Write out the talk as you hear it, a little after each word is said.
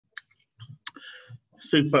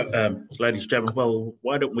Super, ladies and gentlemen. Well,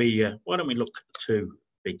 why don't we look to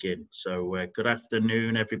begin? So, good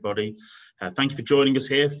afternoon, everybody. Thank you for joining us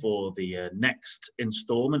here for the next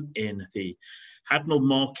instalment in the Admiral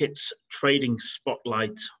Markets Trading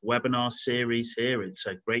Spotlight webinar series. Here, it's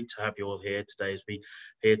great to have you all here today as we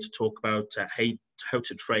here to talk about how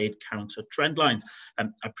to trade counter trend lines. I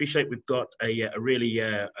appreciate we've got a really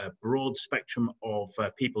broad spectrum of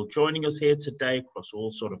people joining us here today across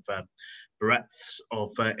all sort of breadths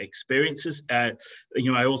of experiences. I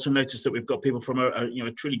also noticed that we've got people from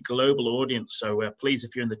a truly global audience. So please,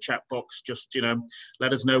 if you're in the chat box, just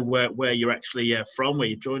let us know where you're actually from, where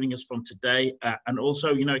you're joining us from today, and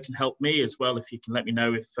also it can help me as well if you can let me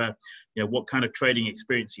know if what kind of trading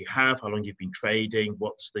experience you have, how long you've been trading,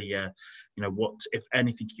 what's the what, if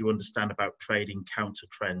anything, you understand about trading counter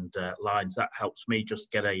trend lines. That helps me just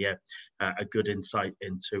get a good insight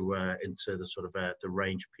into the sort of the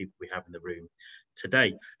range of people we have in the room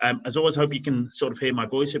today. As always, I hope you can sort of hear my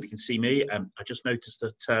voice, hope you can see me. I just noticed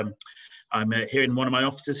that I'm here in one of my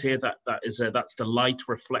offices here. That's the light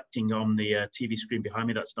reflecting on the TV screen behind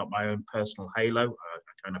me. That's not my own personal halo. I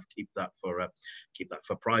kind of keep that for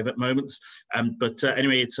private moments. But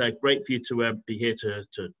anyway, it's great for you to be here to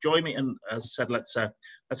join me. And as I said, let's have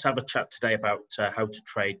a chat today about how to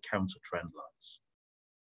trade counter trend lines.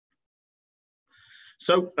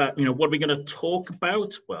 So, what are we going to talk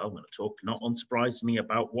about? Well, I'm going to talk, not unsurprisingly,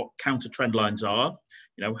 about what counter trend lines are,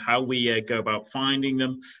 how we go about finding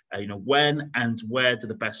them, when and where do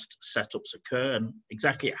the best setups occur, and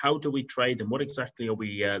exactly how do we trade them, what exactly are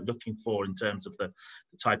we looking for in terms of the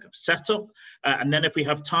type of setup. And then if we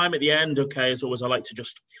have time at the end, okay, as always, I like to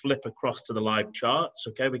just flip across to the live charts.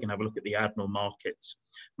 Okay, we can have a look at the Admiral Markets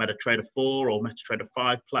MetaTrader 4 or MetaTrader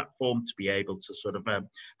 5 platform to be able to sort of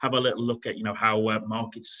have a little look at how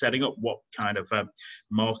markets are setting up, what kind of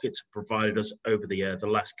markets have provided us over the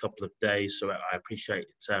last couple of days. So I appreciate it.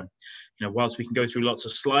 Whilst we can go through lots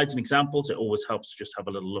of slides and examples, it always helps to just have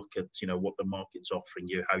a little look at what the market's offering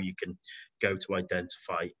you, how you can go to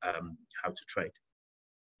identify how to trade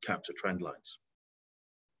counter trend lines.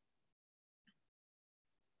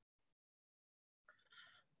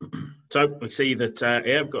 So we see that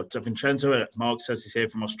we've got Vincenzo. Mark says he's here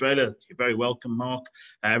from Australia. You're very welcome, Mark.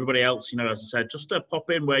 Everybody else, as I said, just pop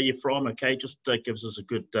in where you're from. Okay, just gives us a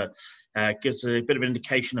good, gives a bit of an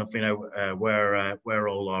indication of where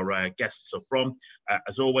all our guests are from.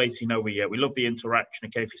 As always, we love the interaction.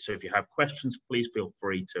 Okay, if you have questions, please feel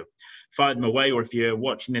free to fire them away. Or if you're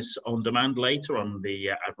watching this on demand later on the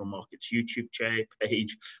Admiral Markets YouTube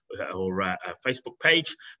page or Facebook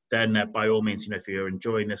page, then by all means, if you're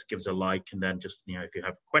enjoying this, give us a like, and then just if you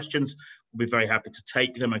have questions, we'll be very happy to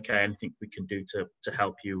take them. Okay, anything we can do to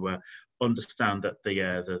help you understand that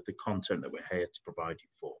the content that we're here to provide you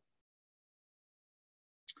for.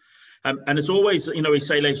 And as always, we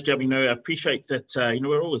say, ladies and gentlemen, I appreciate that,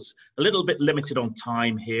 we're always a little bit limited on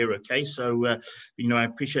time here, okay? So, I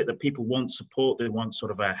appreciate that people want support. They want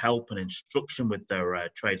sort of help and instruction with their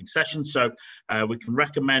trading sessions. So we can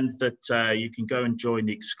recommend that you can go and join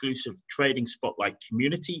the exclusive Trading Spotlight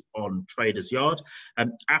community on Traders Yard.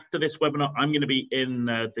 After this webinar, I'm going to be in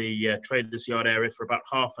the Traders Yard area for about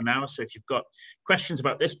half an hour. So if you've got questions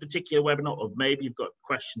about this particular webinar, or maybe you've got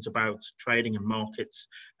questions about trading and markets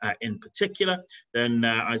in particular, then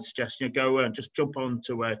I suggest go and just jump on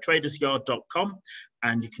to tradersyard.com,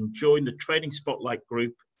 and you can join the Trading Spotlight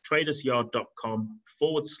group,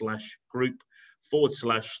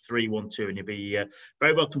 tradersyard.com/group/312, and you'll be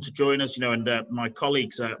very welcome to join us. And my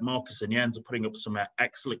colleagues Marcus and Jens are putting up some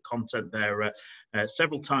excellent content there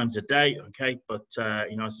several times a day. Okay, but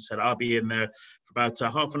as I said, I'll be in there for about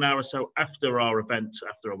half an hour or so after our event,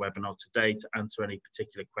 after our webinar today, to answer any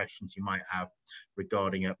particular questions you might have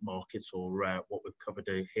regarding markets or what we've covered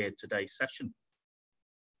here today's session.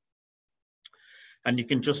 And you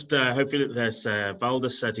can just hopefully, there's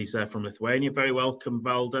Valdas said he's there from Lithuania. Very welcome,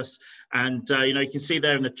 Valdas. And you can see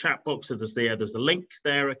there in the chat box that there's the link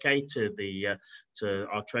there, okay, to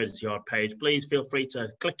our Traders Yard page. Please feel free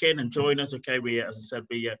to click in and join us. Okay, as I said,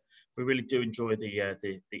 we really do enjoy the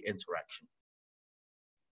interaction.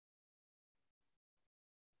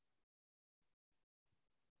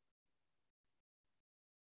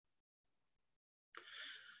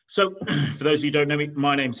 So, for those of you who don't know me,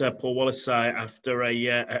 my name's Paul Wallace. After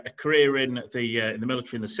a career in the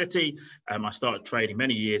military in the city, I started trading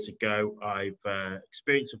many years ago. I've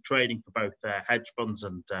experience of trading for both hedge funds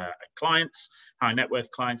and clients, high net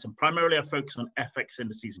worth clients, and primarily I focus on FX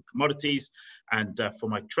indices and commodities. And for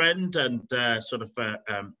my trend and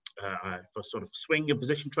for sort of swing and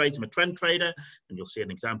position trades, I'm a trend trader, and you'll see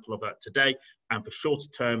an example of that today. And for shorter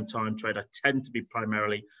term time trade, I tend to be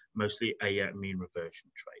mostly a mean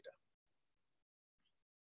reversion trader.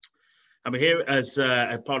 And we're here as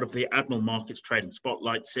part of the Admiral Markets Trading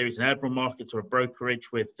Spotlight series. And Admiral Markets are a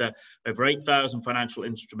brokerage with over 8,000 financial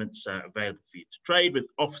instruments available for you to trade, with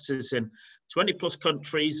offices in 20 plus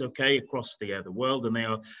countries, okay, across the world, and they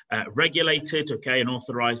are regulated, okay, and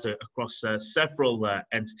authorized across several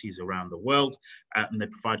entities around the world, and they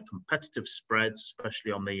provide competitive spreads,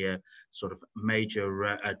 especially on the sort of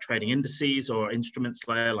major trading indices or instruments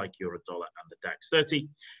layer like Euro Dollar and the DAX 30,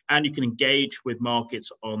 and you can engage with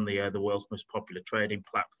markets on the world's most popular trading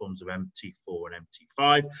platforms of MT4 and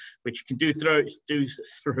MT5, which you can do through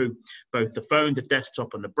both the phone, the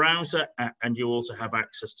desktop, and the browser, and you also have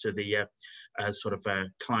access to the sort of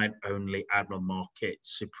a client-only Admiral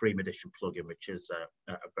Markets Supreme Edition plugin, which is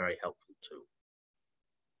a very helpful tool.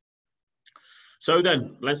 So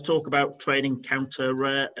then, let's talk about trading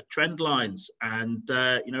counter trend lines, and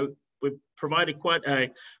you know, we've provided quite a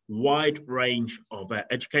wide range of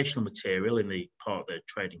educational material in the part of the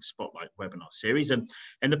Trading Spotlight webinar series. And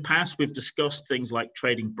in the past, we've discussed things like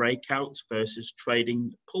trading breakouts versus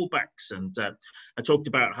trading pullbacks. And I talked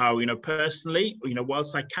about how, you know, personally, you know,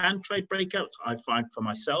 whilst I can trade breakouts, I find for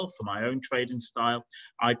myself, for my own trading style,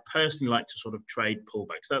 I personally like to sort of trade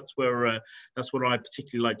pullbacks. That's what I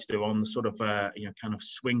particularly like to do on the sort of, you know, kind of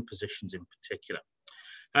swing positions in particular.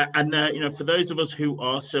 You know, for those of us who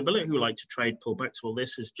are similar, who like to trade pullbacks, well,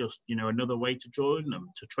 this is just, you know, another way to join them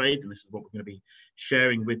to trade, and this is what we're going to be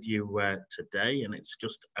sharing with you today. And it's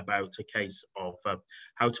just about a case of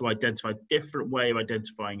how to identify a different way of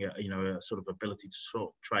identifying, you know, a sort of ability to sort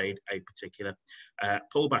of trade a particular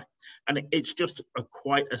pullback. And it's just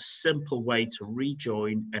quite a simple way to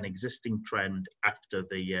rejoin an existing trend after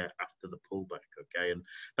the pullback. Okay, and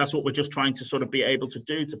that's what we're just trying to sort of be able to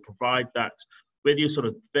do, to provide that with you, sort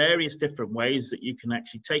of various different ways that you can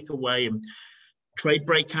actually take away and trade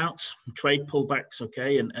breakouts, trade pullbacks,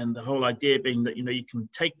 okay, and the whole idea being that, you know, you can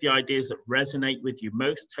take the ideas that resonate with you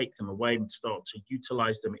most, take them away and start to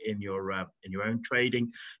utilize them in your own trading.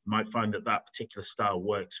 You might find that that particular style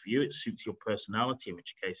works for you, it suits your personality, in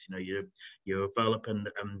which case, you know, you develop and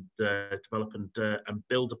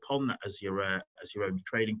build upon that as your own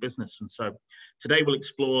trading business. And so today we'll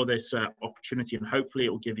explore this opportunity, and hopefully it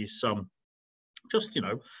will give you some, just, you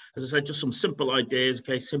know, as I said, just some simple ideas,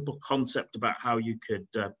 okay, simple concept about how you could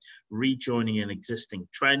rejoining an existing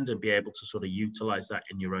trend and be able to sort of utilize that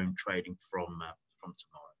in your own trading from tomorrow.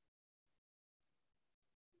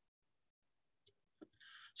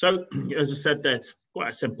 So, as I said, that's quite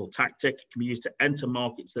a simple tactic. It can be used to enter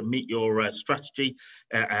markets that meet your strategy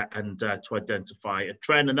and to identify a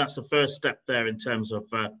trend. And that's the first step there in terms of,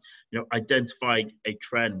 you know, identifying a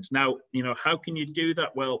trend. Now, you know, how can you do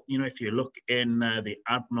that? Well, you know, if you look in the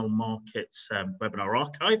Admiral Markets webinar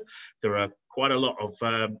archive, there are quite a lot of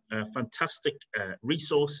fantastic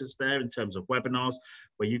resources there in terms of webinars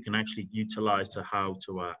where you can actually utilize to how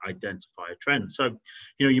to identify a trend. So,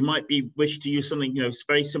 you know, you might wish to use something, you know,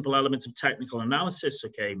 very simple elements of technical analysis.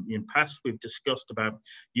 Okay, in past we've discussed about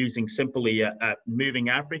using simply moving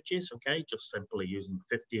averages. Okay, just simply using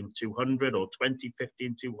 50 and 200 or 20, 50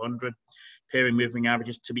 and 200 period moving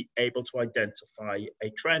averages to be able to identify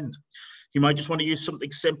a trend. You might just want to use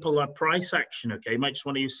something simple like price action. Okay, you might just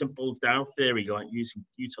want to use simple Dow theory, like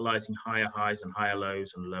utilizing higher highs and higher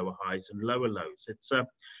lows and lower highs and lower lows. It's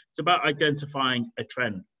about identifying a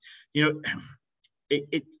trend. You know,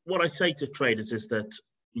 what I say to traders is that,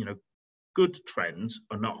 you know, good trends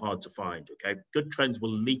are not hard to find. Okay, good trends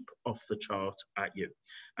will leap off the chart at you.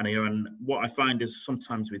 And, you know, and what I find is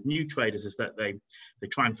sometimes with new traders is that they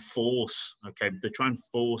try and force, okay, they try and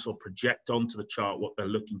force or project onto the chart what they're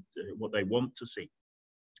looking to, what they want to see.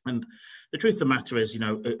 And the truth of the matter is, you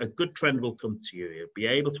know, a good trend will come to you. You'll be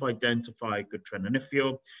able to identify a good trend. And if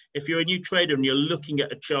you're a new trader and you're looking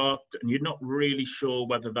at a chart and you're not really sure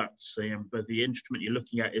whether that's whether the instrument you're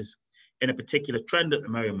looking at is in a particular trend at the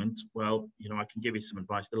moment, well, you know, I can give you some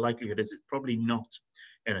advice. The likelihood is it's probably not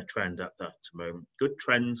in a trend at that moment. Good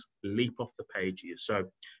trends leap off the page here. So,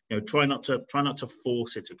 you know, try not to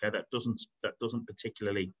force it. Okay, that doesn't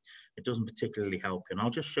particularly help. And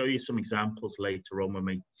I'll just show you some examples later on when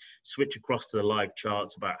we switch across to the live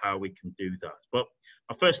charts about how we can do that. But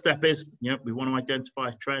our first step is, you know, we want to identify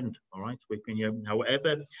a trend. All right, we can, you know,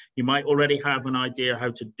 however, you might already have an idea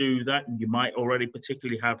how to do that, and you might already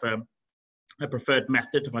particularly have a preferred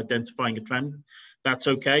method of identifying a trend. That's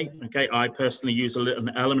okay. Okay, I personally use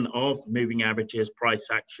an element of moving averages, price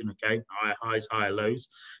action. Okay, higher highs, higher lows.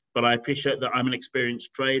 But I appreciate that I'm an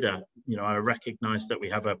experienced trader. You know, I recognize that we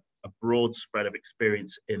have a broad spread of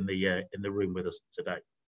experience in the room with us today.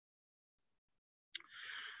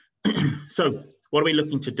 So, what are we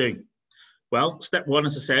looking to do? Well, step one,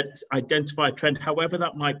 as I said, is identify a trend, however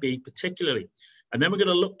that might be particularly. And then we're going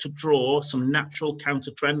to look to draw some natural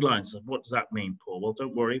counter trend lines. What does that mean, Paul? Well,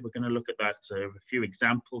 don't worry, we're going to look at that, a few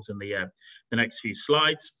examples in the next few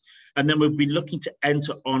slides. And then we'll be looking to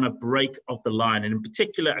enter on a break of the line, and in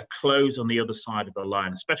particular, a close on the other side of the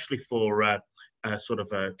line, especially for sort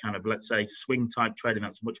of a kind of, let's say, swing type trading.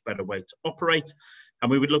 That's a much better way to operate. And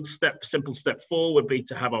we would look simple step 4 would be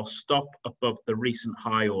to have our stop above the recent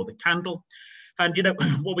high or the candle. And, you know,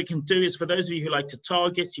 what we can do is, for those of you who like to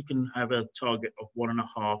target, you can have a target of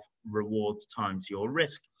 1.5 rewards times your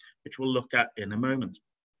risk, which we'll look at in a moment.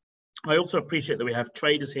 I also appreciate that we have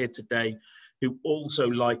traders here today who also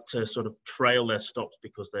like to sort of trail their stops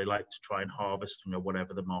because they like to try and harvest, you know,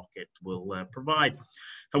 whatever the market will provide.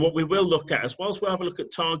 And what we will look at, as well as we'll have a look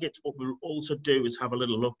at targets, what we'll also do is have a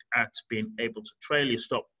little look at being able to trail your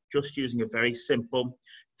stop just using a very simple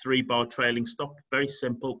 3-bar trailing stop. Very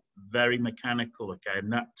simple, very mechanical. Okay,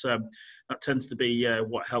 and that tends to be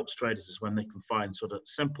what helps traders, is when they can find sort of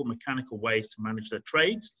simple mechanical ways to manage their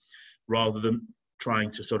trades, rather than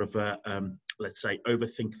trying to sort of let's say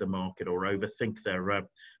overthink the market or overthink their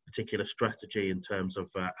particular strategy in terms of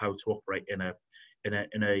how to operate in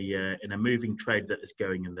a moving trade that is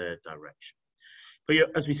going in their direction. But yeah,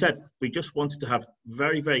 as we said, we just wanted to have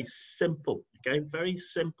very, very simple, okay, very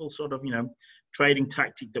simple sort of, you know, trading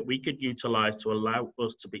tactic that we could utilize to allow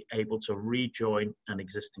us to be able to rejoin an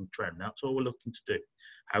existing trend. That's all we're looking to do.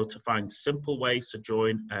 How to find simple ways to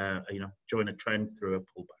join a trend through a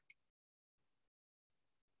pullback.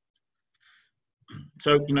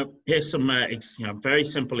 So, you know, here's some very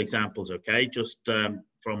simple examples, okay, just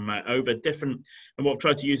from over different, and what I've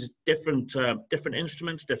tried to use is different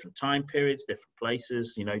instruments, different time periods, different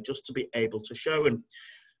places, you know, just to be able to show. And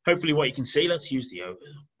hopefully what you can see, let's use the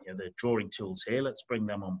drawing tools here. Let's bring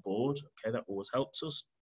them on board. Okay, that always helps us,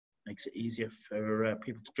 makes it easier for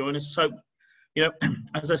people to join us. So, you know,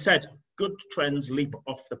 as I said, good trends leap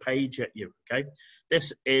off the page at you. Okay,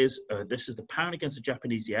 this is the pound against the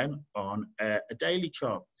Japanese yen on a daily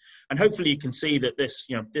chart, and hopefully you can see that this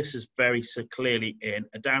is very clearly in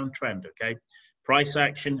a downtrend. Okay, price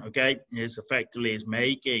action, okay, is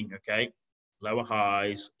making, okay, lower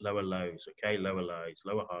highs, lower lows. Okay, lower lows,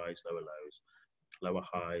 lower highs, lower lows, lower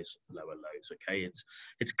highs, lower lows. Okay,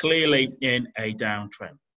 it's clearly in a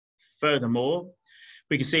downtrend. Furthermore,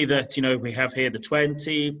 we can see that, you know, we have here the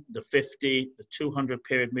 20, the 50, the 200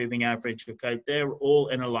 period moving average. Okay, they're all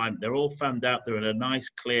in alignment. They're all fanned out. They're in a nice,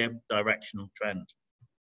 clear directional trend.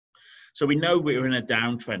 So we know we're in a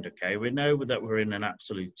downtrend. Okay, we know that we're in an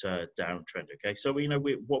absolute downtrend. Okay, so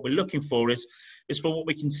what we're looking for is for what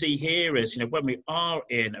we can see here is, you know, when we are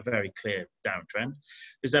in a very clear downtrend,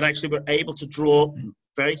 is that actually we're able to draw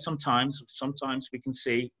sometimes we can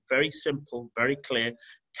see very simple, very clear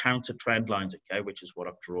counter trend lines, okay, which is what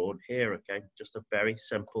I've drawn here. Okay, just a very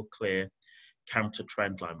simple, clear counter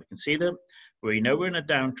trend line. We can see them. We know we're in a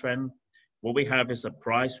downtrend. What we have is the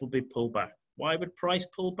price will be pulled back. Why would price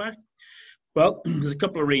pull back? Well, there's a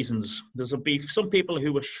couple of reasons. There'll be some people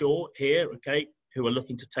who are short here, okay, who are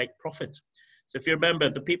looking to take profit. So if you remember,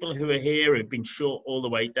 the people who are here who've been short all the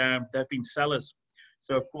way down, they've been sellers.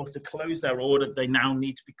 So, of course, to close their order, they now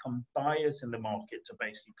need to become buyers in the market to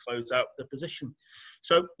basically close out the position.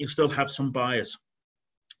 So you still have some buyers.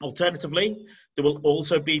 Alternatively, there will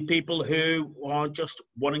also be people who are just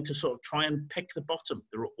wanting to sort of try and pick the bottom.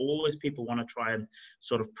 There are always people who want to try and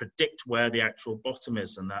sort of predict where the actual bottom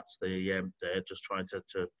is, and that's they're just trying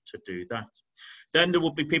to do that. Then there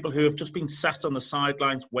will be people who have just been sat on the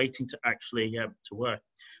sidelines waiting to actually to work.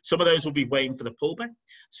 Some of those will be waiting for the pullback.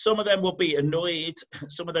 Some of them will be annoyed.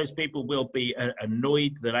 Some of those people will be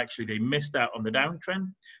annoyed that actually they missed out on the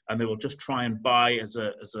downtrend, and they will just try and buy as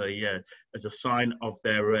a sign of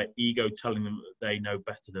their ego telling them that they know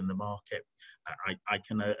better than the market. I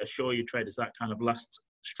can assure you, traders, that kind of last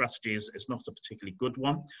strategy is not a particularly good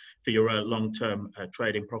one for your long-term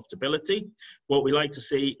trading profitability. What we like to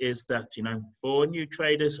see is that, you know, for new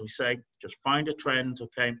traders, we say just find a trend,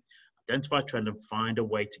 okay, identify a trend and find a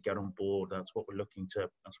way to get on board. That's what we're looking to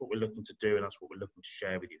do, and that's what we're looking to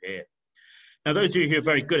share with you here. Now, those of you who are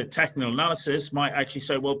very good at technical analysis might actually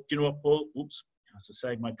say, well, you know what, Paul, oops, as I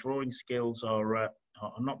say, my drawing skills are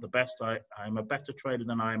not the best. I'm a better trader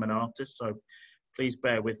than I am an artist, so please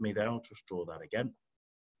bear with me there. I'll just draw that again.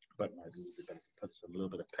 But maybe it would be better put a little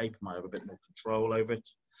bit of paper, might have a bit more control over it.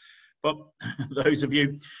 But those of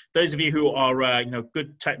you who are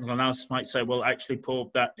good technical analysis might say, well, actually, Paul,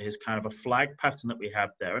 that is kind of a flag pattern that we have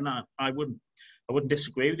there, and I wouldn't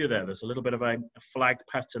disagree with you there. There's a little bit of a flag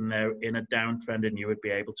pattern there in a downtrend, and you would be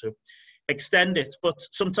able to extend it. But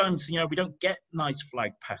sometimes, we don't get nice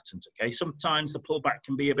flag patterns. Okay, sometimes the pullback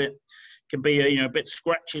can be a bit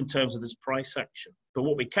scratchy in terms of this price action. But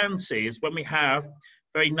what we can see is when we have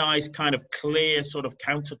very nice kind of clear sort of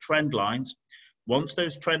counter trend lines. Once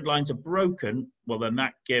those trend lines are broken, well, then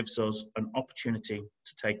that gives us an opportunity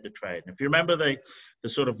to take the trade. And if you remember the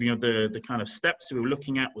sort of, the kind of steps we were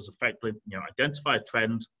looking at was effectively, identify a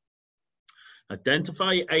trend,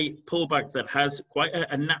 identify a pullback that has quite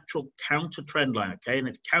a natural counter trend line, okay? And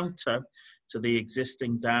it's counter to the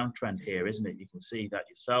existing downtrend here, isn't it? You can see that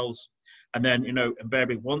yourselves. And then,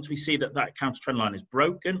 invariably, once we see that that counter trend line is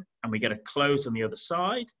broken and we get a close on the other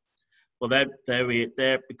side, well,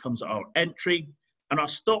 there becomes our entry, and our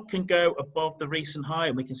stop can go above the recent high,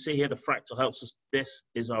 and we can see here the fractal helps us. This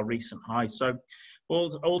is our recent high. So,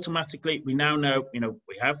 automatically, we now know, we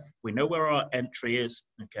know where our entry is.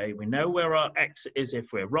 Okay, we know where our exit is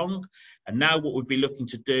if we're wrong, and now what we'd be looking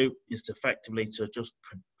to do is to effectively just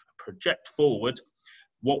project forward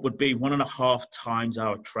what would be 1.5 times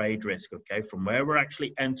our trade risk. Okay, from where we're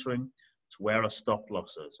actually entering to where our stop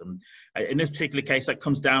loss is. And in this particular case, that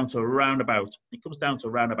comes down to around about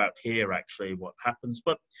here, actually, what happens.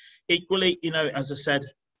 But equally, as I said,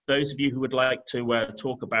 those of you who would like to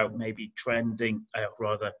talk about maybe trailing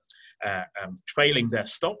their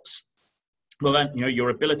stops, well, then,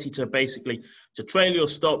 your ability to basically to trail your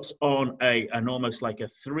stops on an almost like a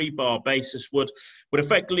 3-bar basis would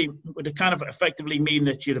effectively mean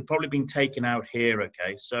that you'd have probably been taken out here.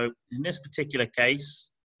 Okay, so in this particular case,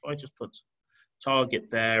 if I just put target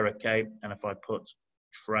there, okay, and if I put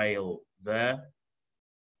trail there,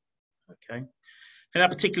 okay. In that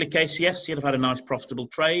particular case, yes, you'd have had a nice profitable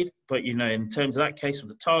trade, but in terms of that case with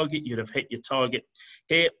the target, you'd have hit your target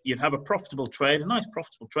here. You'd have a profitable trade, a nice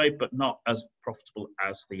profitable trade, but not as profitable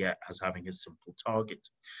as as having a simple target.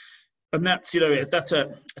 And that's that's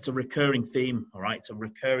a recurring theme, all right. It's a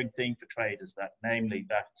recurring theme for traders, that namely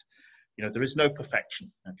that there is no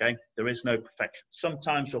perfection, okay? There is no perfection.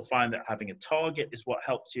 Sometimes you'll find that having a target is what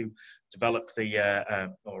helps you develop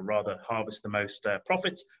or rather harvest the most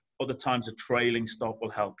profits. Other times a trailing stop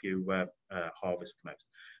will help you harvest the most.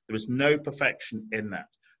 There is no perfection in that.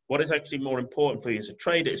 What is actually more important for you as a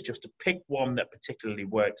trader is just to pick one that particularly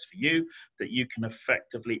works for you, that you can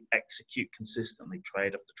effectively execute consistently,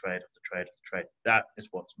 trade after trade after trade after trade. That is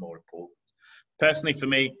what's more important. Personally, for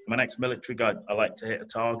me, I'm an ex-military guy. I like to hit a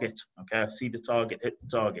target. Okay, I see the target, hit the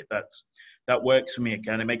target. That works for me. Okay,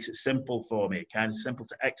 and it makes it simple for me. Okay, and it's simple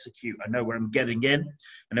to execute. I know where I'm getting in.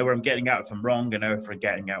 I know where I'm getting out if I'm wrong. I know if I'm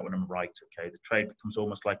getting out when I'm right. Okay, the trade becomes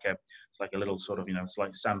almost like a little sort of it's like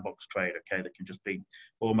a sandbox trade. Okay, that can just be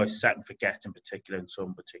almost set and forget in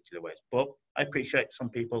some particular ways. But I appreciate some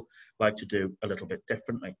people like to do a little bit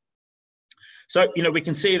differently. So, we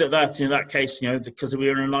can see that in that case, because we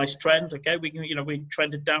were in a nice trend, okay, we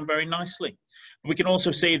trended down very nicely. We can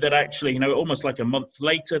also see that actually, almost like a month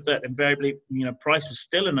later, that invariably, price was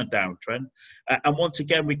still in a downtrend. And once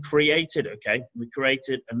again, we created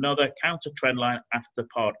another counter trend line after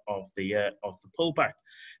part of the pullback.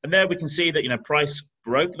 And there we can see that, price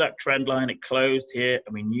broke that trend line, it closed here,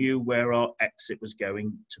 and we knew where our exit was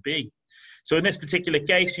going to be. So in this particular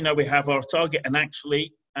case, we have our target, and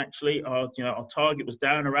actually our target was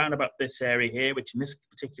down around about this area here, which in this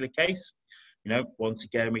particular case, once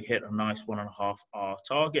again we hit a nice 1.5 hour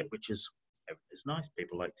target, which is nice.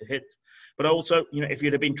 People like to hit. But also, if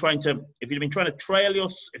you'd been trying to trail your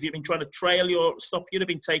stop, you'd have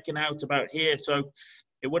been taken out about here. So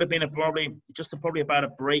it would have been probably about a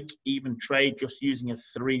break-even trade, just using a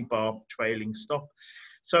 3-bar trailing stop.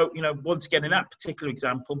 So, once again, in that particular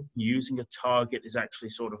example, using a target is actually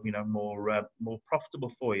sort of, more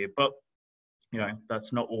profitable for you. But,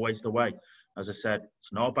 that's not always the way. As I said,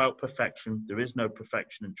 it's not about perfection. There is no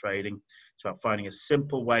perfection in trading. It's about finding a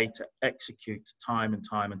simple way to execute time and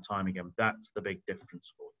time and time again. That's the big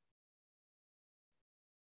difference for you.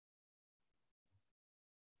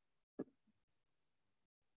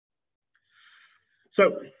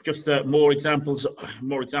 So just more examples of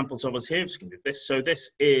us here. I'm just going to do this. So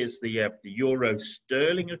this is the euro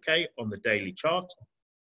sterling, okay, on the daily chart.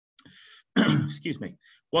 Excuse me.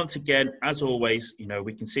 Once again, as always,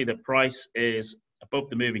 we can see that price is above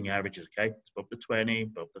the moving averages, okay? It's above the 20,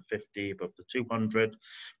 above the 50, above the 200.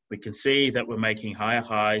 We can see that we're making higher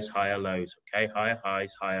highs, higher lows, okay? Higher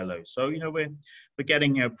highs, higher lows. So, we're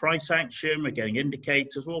getting price action, we're getting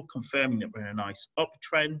indicators, all confirming that we're in a nice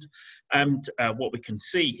uptrend. And what we can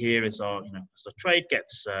see here is as the trade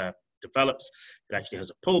gets develops, it actually has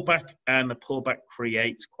a pullback, and the pullback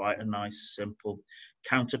creates quite a nice, simple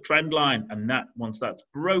counter trend line. And that, once that's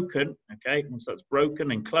broken, okay, once that's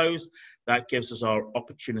broken and closed, that gives us our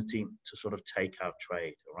opportunity to sort of take our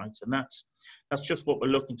trade. All right, and that's just what we're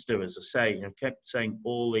looking to do. As I say, kept saying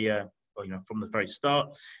all the from the very start,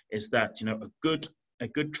 is that a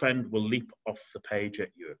good trend will leap off the page at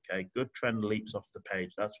you, okay? Good trend leaps off the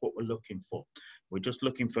page. That's what we're looking for. We're just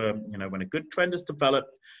looking for, when a good trend is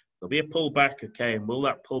developed, there'll be a pullback, okay? And will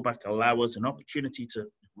that pullback allow us an opportunity to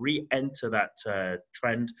re-enter that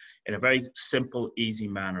trend in a very simple, easy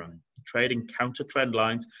manner? And trading counter trend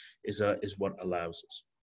lines is what allows us.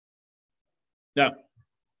 Now,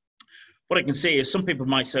 what I can see is some people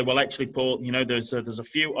might say, well, actually, Paul, there's a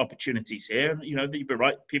few opportunities here. You'd be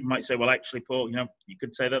right. People might say, well, actually, Paul, you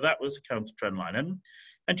could say that was a counter trend line,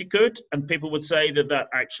 and you could, and people would say that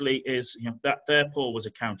actually is, that there, Paul, was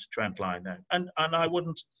a counter trend line, and I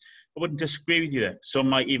wouldn't disagree with you there. Some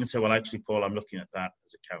might even say, well, actually, Paul, I'm looking at that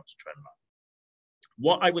as a counter trend line.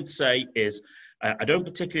 What I would say is, I don't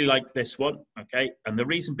particularly like this one, okay, and the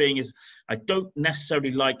reason being is I don't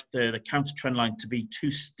necessarily like the counter trend line to be too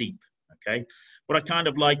steep. Okay, what I kind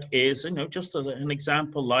of like is, just an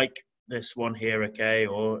example like this one here, okay,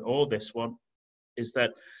 or this one, is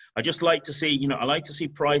that I just like to see, I like to see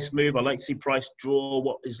price move. I like to see price draw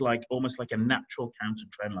what is like almost like a natural counter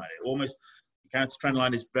trend line. The counter trend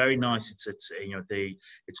line is very nice.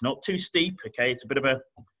 It's not too steep, okay. It's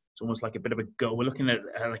almost like a bit of a go. We're looking at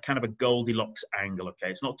a kind of a Goldilocks angle,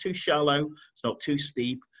 okay. It's not too shallow. It's not too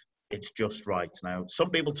steep. It's just right. Now,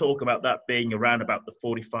 some people talk about that being around about the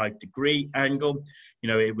 45-degree angle,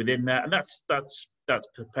 within that, and that's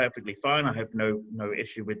perfectly fine. I have no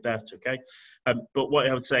issue with that. Okay, but what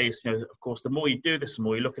I would say is, of course, the more you do this, the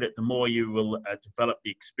more you look at it, the more you will develop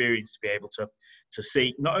the experience to be able to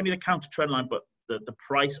see not only the counter trend line, but the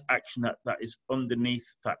price action that is underneath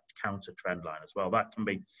that counter trend line as well. That can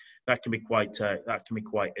be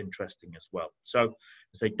quite interesting as well. So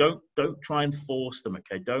they don't try and force them,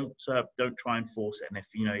 okay? Don't try and force it. And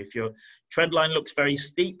if your trend line looks very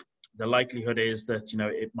steep, the likelihood is that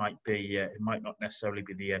it might not necessarily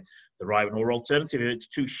be the right one. Or alternative, if it's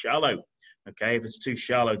too shallow, okay? If it's too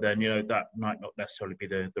shallow, then that might not necessarily be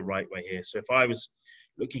the right way here. So if I was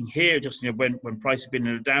looking here, just when price has been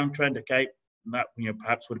in a downtrend, okay, that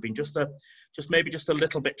perhaps would have been just maybe a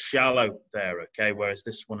little bit shallow there, okay, whereas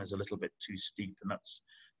this one is a little bit too steep, and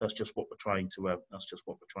that's just what we're trying to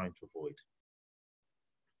avoid.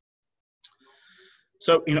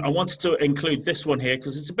 So I wanted to include this one here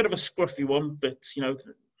because it's a bit of a scruffy one, but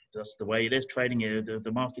that's the way it is trading.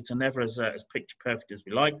 The markets are never as picture perfect as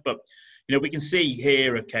we like, but we can see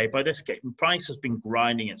here, okay, by this case, price has been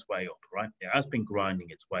grinding its way up, right? It has been grinding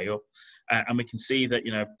its way up, and we can see that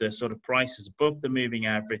the sort of prices above the moving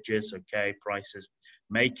averages, okay, prices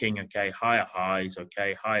making higher highs,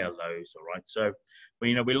 okay, higher lows, all right. So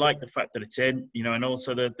we like the fact that it's in, and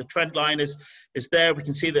also the trend line is there. We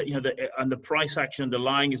can see that and the price action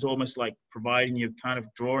underlying is almost like providing you kind of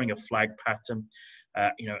drawing a flag pattern.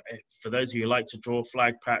 For those of you who like to draw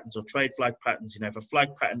flag patterns or trade flag patterns, if a flag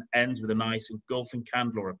pattern ends with a nice engulfing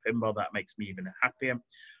candle or a pin bar, that makes me even happier.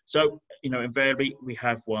 So, invariably we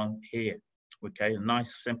have one here, okay, a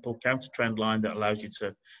nice simple counter trend line that allows you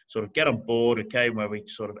to sort of get on board, okay, where we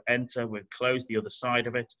sort of enter, we close the other side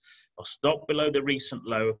of it, or stop below the recent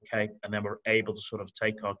low, okay, and then we're able to sort of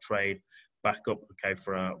take our trade back up, okay,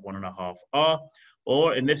 for a 1.5 hour.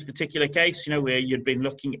 Or in this particular case, where you'd been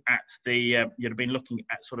looking at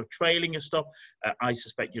sort of trailing your stop, I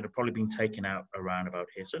suspect you'd have probably been taken out around about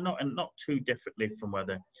here. So not too differently from where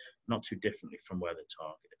the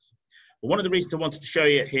target is. But one of the reasons I wanted to show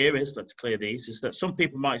you here is, let's clear these, is that some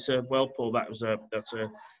people might say, well, Paul,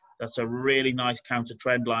 that's a really nice counter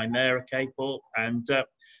trend line there, okay, Paul, and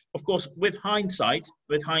of course, with hindsight,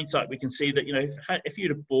 we can see that if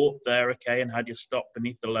you'd have bought there, okay, and had your stop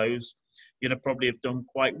beneath the lows, you'd have probably have done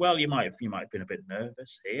quite well. You might have been a bit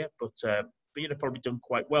nervous here, but you'd have probably done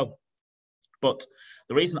quite well. But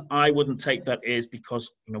the reason I wouldn't take that is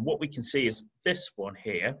because what we can see is this one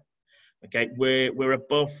here. Okay, we're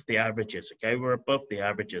above the averages. Okay, we're above the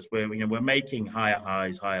averages. We're making higher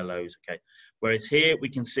highs, higher lows. Okay, whereas here we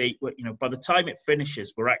can see by the time it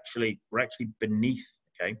finishes, we're actually beneath.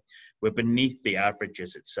 okay, we're beneath the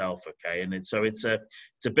averages itself, okay, and so it's a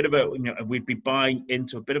bit of a, you know, we'd be buying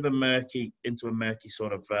into a bit of a murky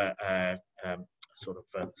sort of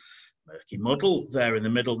murky model there in the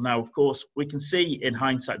middle. Now, of course, we can see in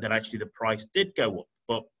hindsight that actually the price did go up,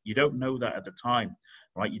 but you don't know that at the time,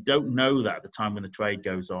 right? You don't know that at the time when the trade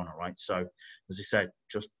goes on, all right? So, as I said,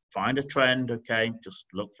 just find a trend, okay? Just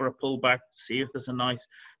look for a pullback, see if there's a nice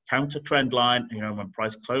counter trend line, you know, when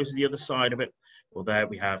price closes the other side of it. Well, there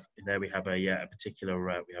we have a particular,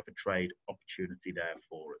 we have a trade opportunity there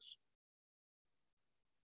for us.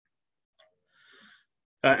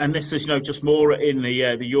 And this is, you know, just more in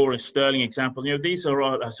the euro sterling example. You know, these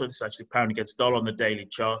are so this is actually pound against dollar on the daily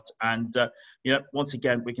chart, and you know, once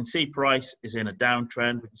again, we can see price is in a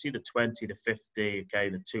downtrend. We can see the 20, the 50, okay,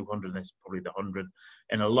 the 200, and probably the 100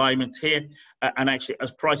 in alignment here. And actually,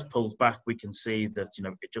 as price pulls back, we can see that, you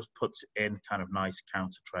know, it just puts in kind of nice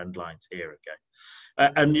counter trend lines here,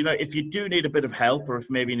 okay. And, you know, if you do need a bit of help, or if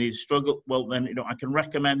maybe you need to struggle, well, then, you know, I can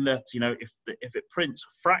recommend that, you know, if it prints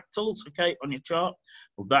fractals, okay, on your chart,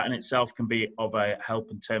 well, that in itself can be of a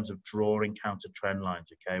help in terms of drawing counter trend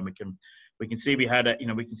lines, okay. And we can see we had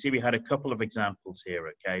a couple of examples here,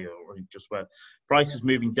 okay, or just where price is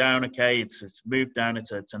moving down, okay. It's moved down.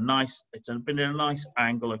 It's been in a nice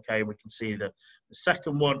angle, okay. We can see that the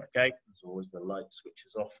second one, okay, as always the light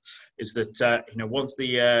switches off, is that you know, once the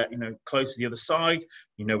you know, close to the other side,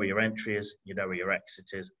 you know where your entry is, you know where your exit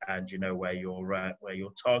is, and you know where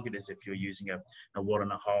your target is if you're using a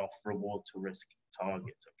 1.5 reward to risk target,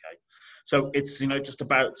 okay. So it's, you know, just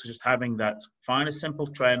about just having that, find a simple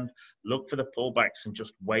trend, look for the pullbacks, and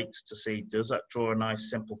just wait to see, does that draw a nice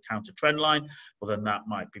simple counter trend line? Well, then that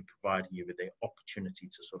might be providing you with the opportunity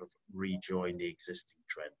to sort of rejoin the existing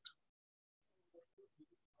trend.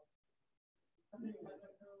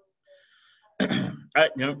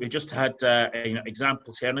 You know, we just had you know,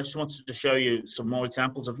 examples here, and I just wanted to show you some more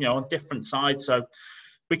examples of, you know, on different sides. So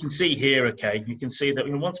we can see here, okay, you can see that,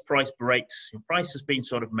 you know, once price breaks, price has been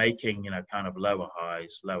sort of making, you know, kind of lower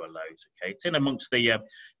highs, lower lows, okay. It's in amongst the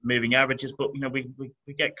moving averages, but, you know, we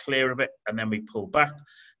get clear of it, and then we pull back,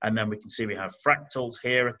 and then we can see we have fractals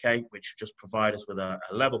here, okay, which just provide us with a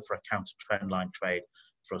level for a counter trend line trade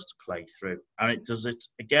for us to play through. And it does it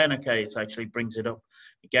again, okay, it actually brings it up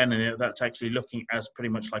again, and that's actually looking as pretty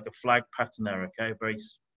much like a flag pattern there, okay. Very,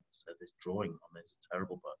 so this drawing on this is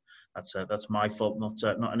terrible, but that's my fault,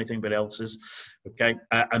 not anything but else's, okay.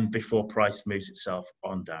 And before price moves itself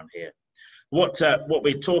on down here, what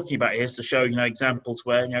we're talking about here is to show, you know, examples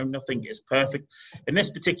where, you know, nothing is perfect. In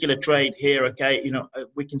this particular trade here, okay, you know,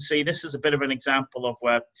 we can see this is a bit of an example of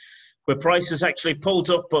where price has actually pulled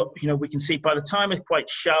up, but, you know, we can see by the time it's quite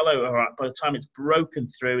shallow, all right, by the time it's broken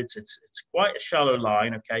through, it's quite a shallow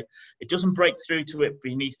line, okay. It doesn't break through to it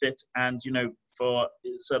beneath it, and, you know, for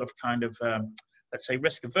sort of kind of let's say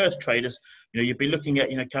risk-averse traders, you know, you'd be looking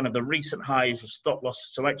at, you know, kind of the recent highs or stop loss.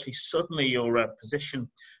 So actually, suddenly your position,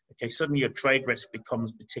 okay, suddenly your trade risk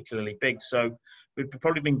becomes particularly big. So we've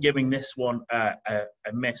probably been giving this one a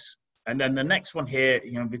miss. And then the next one here,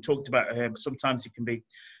 you know, we talked about sometimes it can be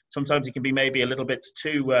maybe a little bit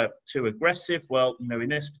too aggressive. Well, you know, in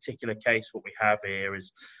this particular case, what we have here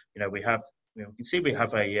is, you know, we can see we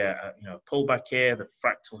have a you know, pullback here. The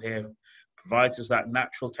fractal here provides us that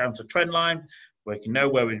natural counter trend line, where you can know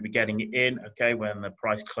where we'd be getting it in, okay, when the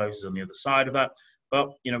price closes on the other side of that. But,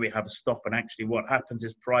 you know, we have a stop, and actually what happens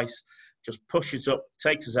is price just pushes up,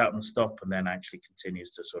 takes us out on the stop, and then actually continues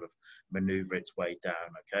to sort of maneuver its way down,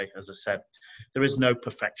 okay. As I said, there is no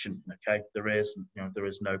perfection, okay. There is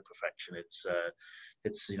no perfection.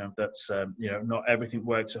 It's you know, that's you know, not everything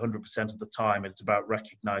works 100% of the time. It's about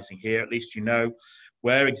recognizing here, at least you know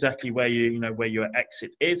where your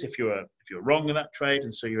exit is if you're wrong in that trade,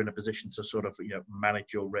 and so you're in a position to sort of, you know,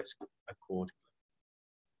 manage your risk accordingly.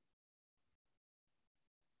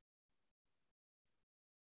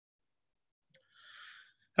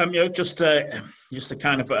 You know, just the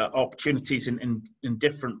kind of opportunities in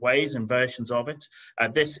different ways and versions of it.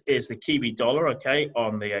 This is the Kiwi dollar, okay,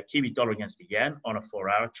 on the Kiwi dollar against the yen on a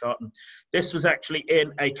 4-hour chart. And this was actually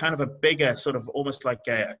in a kind of a bigger sort of almost like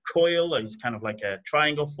a coil, it's kind of like a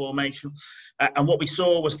triangle formation. And what we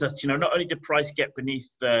saw was that, you know, not only did price get beneath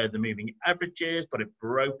the moving averages, but it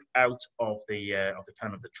broke out of the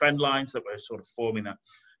kind of the trend lines that were sort of forming that.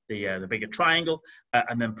 The bigger triangle,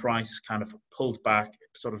 and then price kind of pulled back,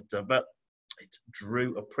 sort of it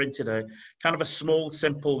drew or printed a kind of a small,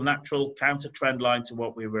 simple, natural counter trend line to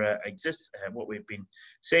what we were what we've been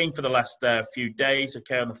seeing for the last few days,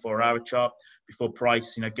 okay, on the 4-hour chart, before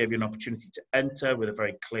price, you know, gave you an opportunity to enter with a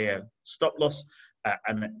very clear stop loss,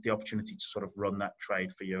 and the opportunity to sort of run that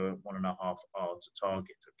trade for your 1.5 hour to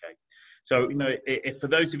target. Okay, so if for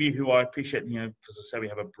those of you who I appreciate, because I say we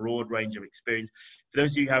have a broad range of experience. For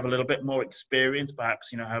those of you who have a little bit more experience,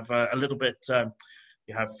 perhaps have a little bit.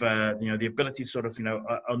 You have the ability to sort of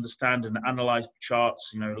understand and analyze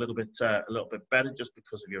charts a little bit better just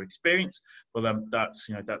because of your experience. Well, that's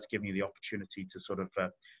giving you the opportunity to sort of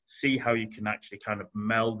see how you can actually kind of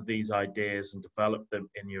meld these ideas and develop them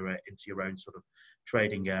in into your own sort of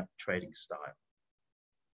trading style.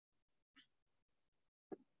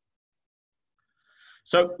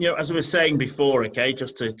 So, as I was saying before, okay,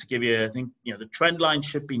 just to give you, I think, the trend line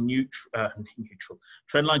should be neutral.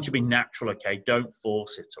 Trend line should be natural, okay? Don't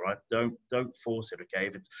force it, all right? Don't force it, okay?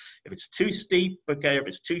 If it's too steep, okay, if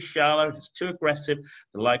it's too shallow, if it's too aggressive,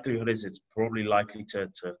 the likelihood is it's probably likely to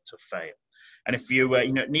fail. And if you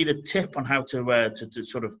need a tip on how to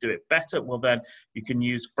sort of do it better, well, then you can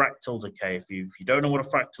use fractals, okay? If you don't know what a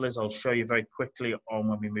fractal is, I'll show you very quickly on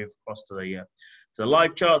when we move across to the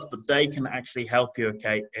live charts, but they can actually help you,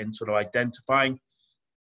 okay, in sort of identifying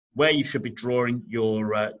where you should be drawing your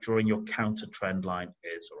counter trend line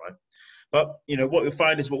is, all right? But what we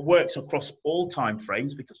find is what works across all time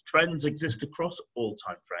frames, because trends exist across all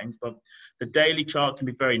time frames. But the daily chart can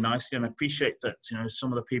be very nice, and I appreciate that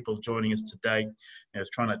some of the people joining us today is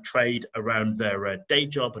trying to trade around their day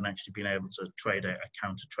job, and actually being able to trade a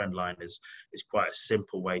counter trend line is quite a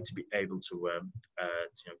simple way to be able to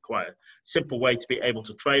quite a simple way to be able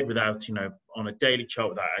to trade without on a daily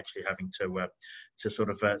chart, without actually having to sort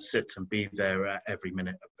of sit and be there every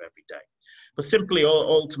minute of every day. But simply,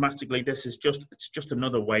 automatically, it's just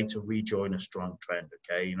another way to rejoin a strong trend.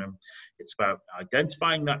 Okay, it's about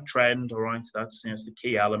identifying that trend. All right, so that's the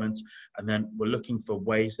key element, and then we're looking for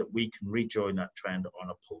ways that we can rejoin that trend on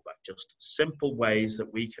a pullback. Just simple ways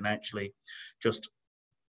that we can actually just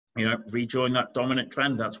rejoin that dominant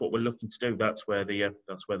trend. That's what we're looking to do. That's where the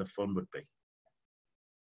fun would be.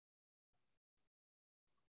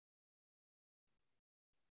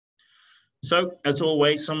 So, as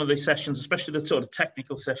always, some of the sessions, especially the sort of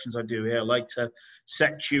technical sessions I do here, I like to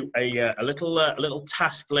set you a little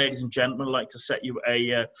task, ladies and gentlemen. I like to set you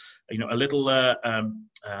a little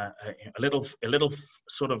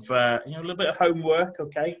sort of a little bit of homework,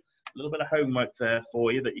 okay? A little bit of homework there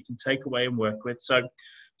for you that you can take away and work with. So,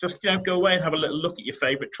 just go away and have a little look at your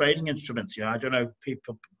favorite trading instruments. I don't know,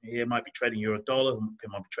 people here might be trading euro dollar, people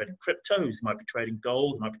might be trading cryptos, might be trading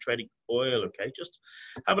gold, might be trading oil. Okay, just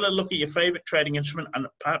have a little look at your favorite trading instrument, and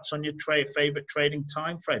perhaps on your favorite trading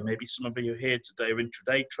time frame. Maybe some of you here today are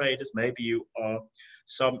intraday traders. Maybe you are,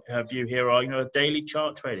 some of you here are daily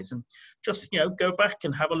chart traders, and just go back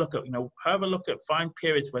and have a look at find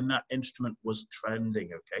periods when that instrument was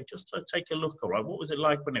trending. Okay, just to take a look. All right, what was it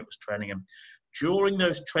like when it was trending? And during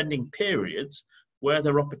those trending periods, were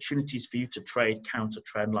there opportunities for you to trade counter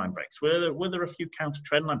trend line breaks? Were there a few counter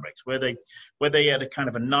trend line breaks? Were they at a kind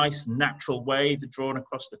of a nice natural way drawn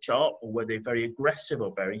across the chart, or were they very aggressive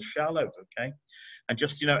or very shallow? Okay, and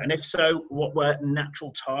just and if so, what were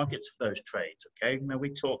natural targets for those trades? Okay, we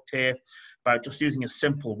talked here about just using a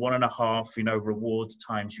simple 1.5 rewards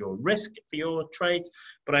times your risk for your trades.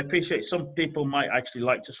 But I appreciate some people might actually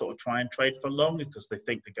like to sort of try and trade for longer because they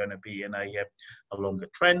think they're going to be in a longer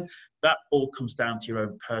trend. That all comes down to your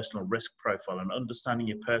own personal risk profile, and understanding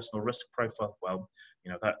your personal risk profile. Well,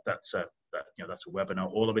 that's a webinar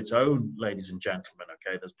all of its own, ladies and gentlemen.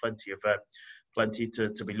 Okay, there's plenty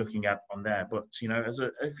to be looking at on there. But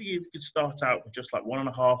if you could start out with just like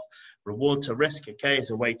 1.5 reward to risk, okay, is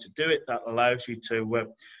a way to do it. That allows you to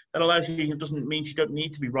it doesn't mean you don't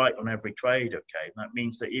need to be right on every trade. Okay, that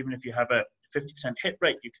means that even if you have a 50% hit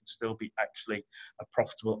rate, you can still be actually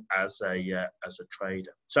profitable as a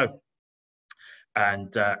trader. So,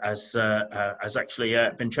 and as actually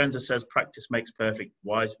Vincenzo says, practice makes perfect.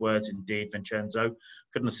 Wise words indeed, Vincenzo.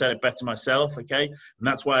 Couldn't have said it better myself. Okay, and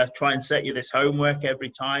that's why I try and set you this homework every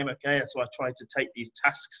time. Okay, that's why I try to take these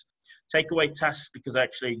takeaway tasks, because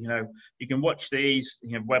actually you can watch these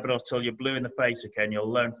webinars till you're blue in the face, okay, and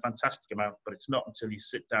you'll learn fantastic amount, but it's not until you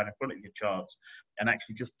sit down in front of your charts and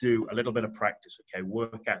actually just do a little bit of practice. Okay,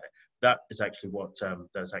 work at it. That is actually what's helps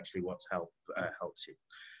you.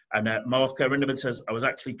 And Mark Rinderman says, I was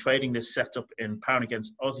actually trading this setup in pound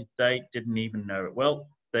against Aussie today, didn't even know it. Well,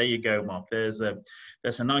 there you go, Mark. There's a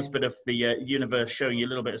nice bit of the universe showing you a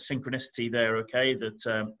little bit of synchronicity there, okay,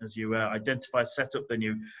 that as you identify setup, then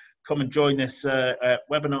you come and join this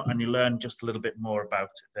webinar and you learn just a little bit more about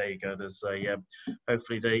it. There you go. There's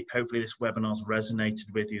hopefully this webinar's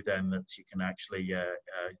resonated with you then, that you can actually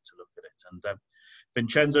to look at it. And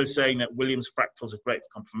Vincenzo's saying that Williams fractals are great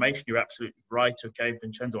for confirmation. You're absolutely right. Okay,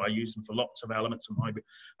 Vincenzo, I use them for lots of elements of my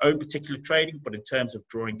own particular trading, but in terms of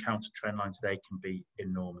drawing counter trend lines, they can be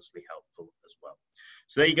enormously helpful as well.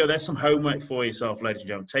 So there you go. There's some homework for yourself, ladies and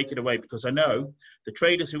gentlemen. Take it away, because I know the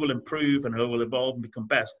traders who will improve and who will evolve and become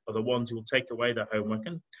best are the ones who will take away their homework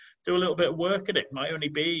and do a little bit of work at it. It might only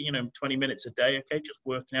be, 20 minutes a day, okay, just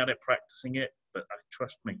working at it, practicing it. But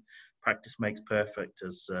trust me, practice makes perfect,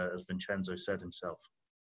 as Vincenzo said himself.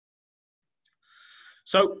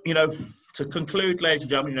 So, to conclude, ladies and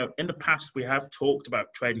gentlemen, in the past we have talked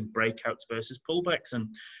about trading breakouts versus pullbacks, and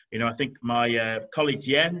I think my colleague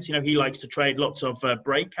Jens, he likes to trade lots of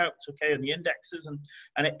breakouts, okay, in the indexes, and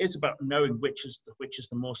it is about knowing which is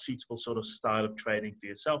the more suitable sort of style of trading for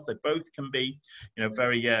yourself. They both can be,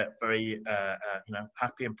 very happy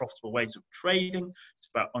and profitable ways of trading. It's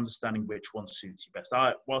about understanding which one suits you best.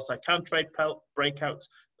 Whilst I can trade breakouts,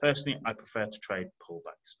 personally, I prefer to trade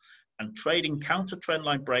pullbacks. And trading counter trend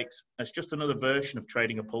line breaks, that's just another version of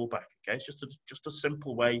trading a pullback. Okay, it's just a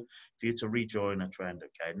simple way for you to rejoin a trend.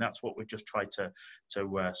 Okay, and that's what we just tried to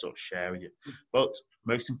sort of share with you. But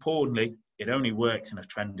most importantly, it only works in a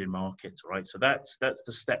trending market. All right, so that's the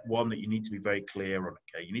step one that you need to be very clear on.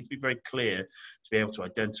 Okay, you need to be very clear to be able to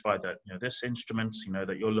identify that this instrument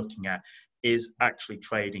that you're looking at is actually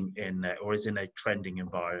trading in or is in a trending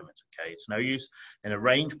environment. Okay, it's no use in a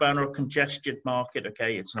range bound or a congested market.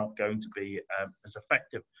 Okay, it's not going to be as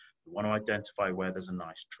effective. We want to identify where there's a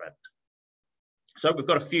nice trend. So we've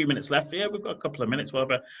got a few minutes left here. We've got a couple of minutes. We'll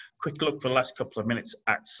have a quick look for the last couple of minutes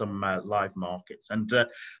at some live markets. And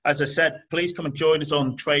as I said, please come and join us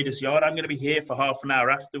on Traders Yard. I'm going to be here for half an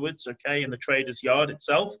hour afterwards, okay, in the Traders Yard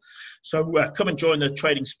itself. So come and join the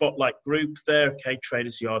Trading Spotlight group there, okay,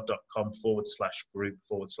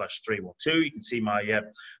 tradersyard.com/group/312. You can see my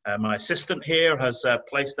my assistant here has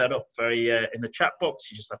placed that up very in the chat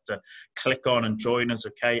box. You just have to click on and join us,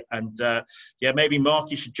 okay. And yeah, maybe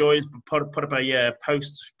Mark, you should join us. Put up a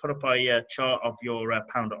put up a chart of your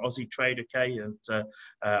pound Aussie trade, okay, and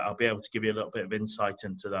I'll be able to give you a little bit of insight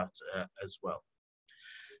into that as well.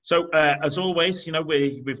 So as always,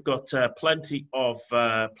 we've got plenty of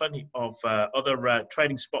other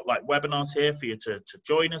trading spotlight webinars here for you to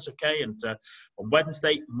join us, okay. And on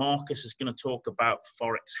Wednesday, Marcus is going to talk about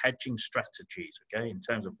Forex hedging strategies, okay, in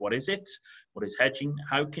terms of what is it, what is hedging,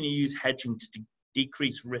 how can you use hedging to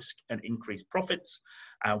decrease risk and increase profits,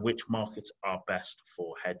 and which markets are best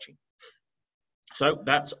for hedging. So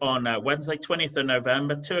that's on Wednesday, 20th of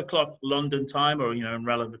November, 2 o'clock London time, or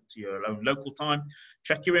relevant to your own local time.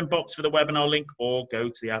 Check your inbox for the webinar link, or go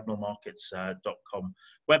to the admiralmarkets.com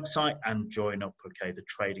website and join up, okay, the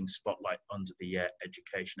trading spotlight under the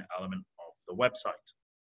education element of the website.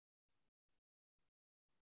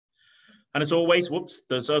 And as always,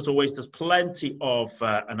 there's plenty of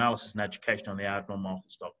analysis and education on the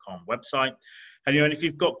admiralmarkets.com website. And and if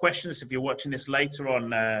you've got questions, if you're watching this later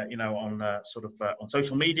on, on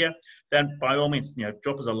social media, then by all means,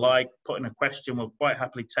 drop us a like, put in a question. We'll quite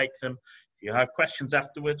happily take them. If you have questions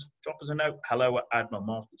afterwards, drop us a note,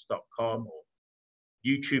 hello@admiralmarkets.com or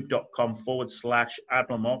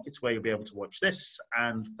youtube.com/admiralmarkets, where you'll be able to watch this,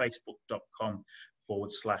 and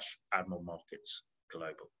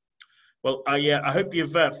facebook.com/admiralmarketsglobal. Well, I hope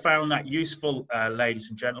you've found that useful,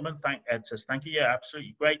 ladies and gentlemen. Ed says thank you. Yeah,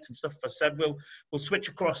 absolutely great and stuff. I said we'll switch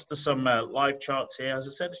across to some live charts here. As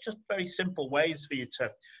I said, it's just very simple ways for you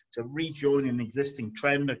to rejoin an existing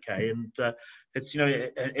trend, okay. And it's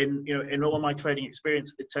in all of my trading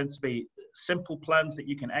experience, it tends to be simple plans that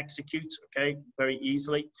you can execute, okay, very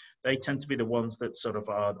easily. They tend to be the ones that sort of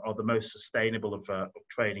are the most sustainable of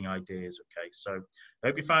trading ideas, okay. So I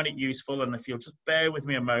hope you found it useful, and if you'll just bear with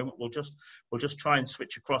me a moment, we'll just try and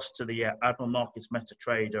switch across to the Admiral Markets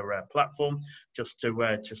MetaTrader platform, just to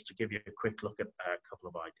give you a quick look at a couple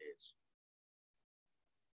of ideas.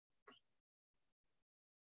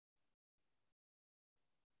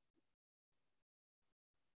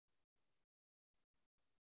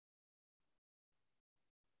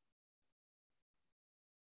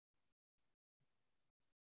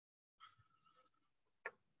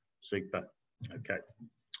 Super. Okay.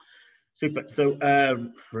 Super. So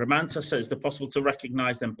Ramanta says, is it possible to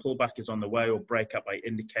recognize then pullback is on the way or break up by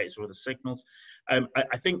indicators or other signals?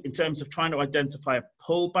 I think in terms of trying to identify a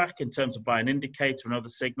pullback in terms of by an indicator and other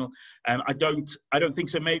signal, I don't think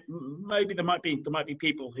so. Maybe there might be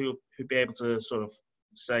people who'd be able to sort of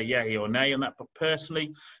say yay or nay on that. But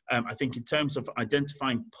personally, I think in terms of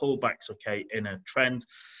identifying pullbacks, okay, in a trend,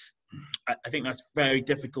 I think that's very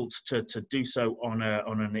difficult to do so on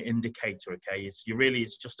an indicator. Okay,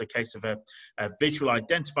 it's just a case of a visual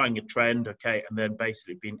identifying a trend. Okay, and then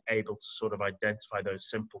basically being able to sort of identify those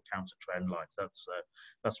simple counter trend lines.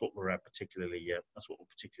 That's what we're particularly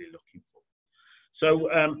looking for. So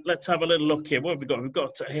let's have a little look here. What have we got? We've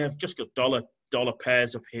got here. I've just got dollar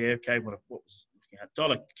pairs up here. Okay, what was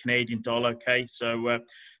dollar Canadian dollar? Okay, so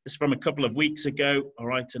this is from a couple of weeks ago. All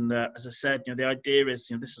right, and as I said, the idea is,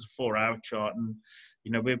 this is a 4-hour chart, and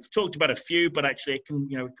we've talked about a few, but actually it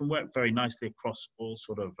can work very nicely across all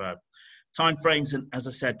sort of time frames. And as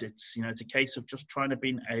I said, it's a case of just trying to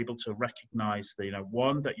be able to recognize the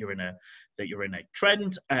one, that you're in a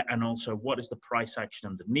trend, and also what is the price action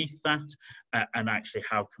underneath that, and actually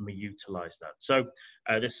how can we utilize that. So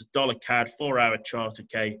this is dollar CAD 4-hour chart.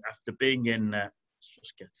 Okay, after being in let's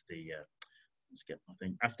just get the let's get my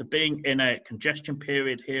thing. After being in a congestion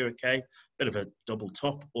period here, okay, bit of a double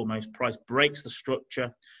top almost. Price breaks the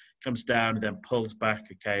structure, comes down, and then pulls back,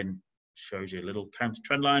 okay, and shows you a little counter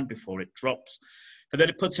trend line before it drops, and then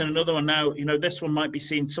it puts in another one. Now this one might be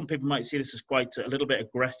seen, some people might see this as quite a little bit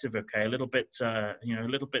aggressive, okay, a little bit a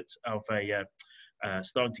little bit of a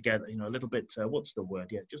starting to get a little bit what's the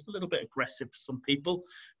word, just a little bit aggressive for some people,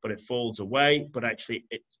 but it falls away. But actually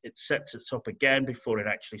it sets it up again before it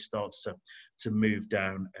actually starts to move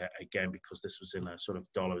down again, because this was in a sort of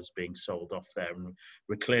dollars being sold off there, and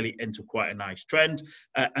we're clearly into quite a nice trend,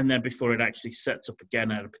 and then before it actually sets up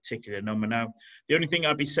again at a particular number. Now the only thing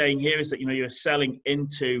I'd be saying here is that you're selling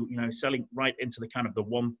into selling right into the kind of the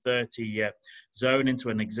 130 zone, into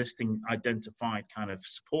an existing identified kind of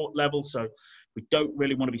support level. So we don't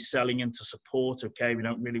really want to be selling into support, okay? We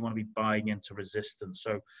don't really want to be buying into resistance.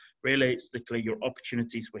 So realistically, your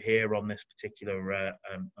opportunities were here on this particular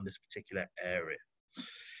area.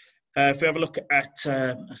 If we have a look at,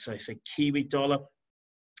 let's say Kiwi dollar.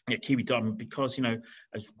 Yeah, Kiwi dollar, because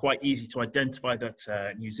it's quite easy to identify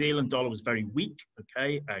that New Zealand dollar was very weak,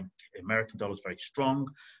 okay, and American dollar is very strong.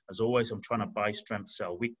 As always, I'm trying to buy strength,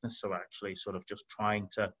 sell weakness, so actually sort of just trying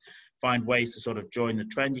to find ways to sort of join the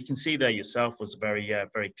trend. You can see there yourself was a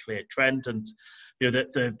very clear trend, and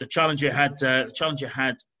the challenge you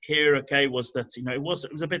had here, okay, was that it was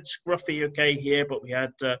a bit scruffy, okay, here, but we had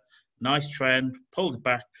nice trend, pulled it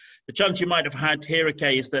back. The challenge you might have had here,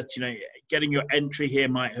 okay, is that getting your entry here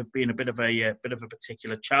might have been a bit of a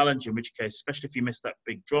particular challenge. In which case, especially if you missed that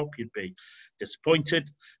big drop, you'd be disappointed.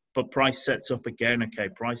 But price sets up again, okay.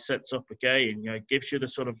 Price sets up again, and it gives you the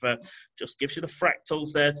sort of just gives you the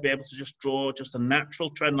fractals there to be able to just draw just a natural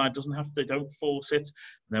trend line. Doesn't have to, don't force it.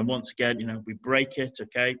 And then once again, we break it,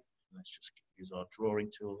 okay. Let's just use our drawing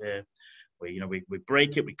tool here. We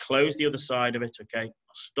break it, we close the other side of it, okay.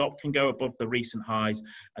 Stop can go above the recent highs,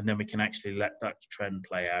 and then we can actually let that trend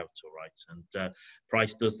play out, all right. And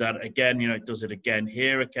price does that again, it does it again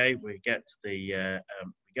here, okay. We get we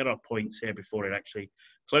get our points here before it actually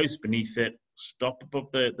closes beneath it, stop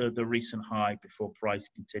above the recent high before price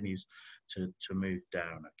continues to move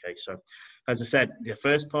down, okay. So as I said, the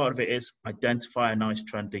first part of it is identify a nice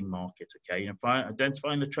trending market, okay.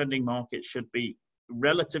 Identifying the trending market should be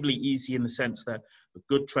relatively easy, in the sense that a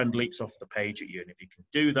good trend leaps off the page at you, and if you can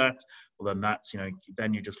do that, well, then that's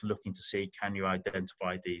then you're just looking to see, can you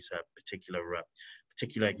identify these particular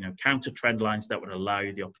counter trend lines that would allow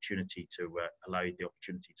you the opportunity to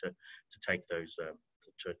take those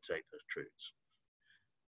trades.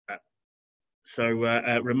 So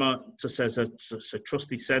Ramata says it's a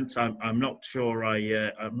trusty sense. I'm not sure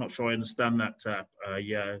I understand that.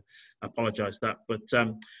 I apologize that, but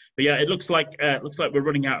yeah, it looks like we're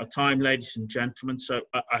running out of time, ladies and gentlemen. So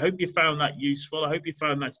I hope you found that useful. I hope you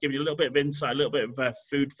found that's given you a little bit of insight, a little bit of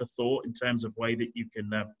food for thought in terms of way that you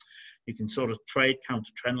can sort of trade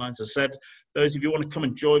counter trend lines. As I said, those of you who want to come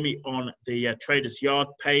and join me on the Traders Yard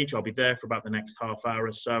page, I'll be there for about the next half hour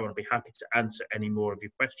or so, and I'll be happy to answer any more of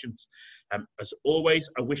your questions. As always,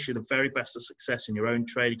 I wish you the very best of success in your own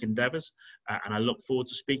trading endeavors, and I look forward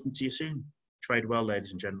to speaking to you soon. Trade well,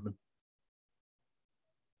 ladies and gentlemen.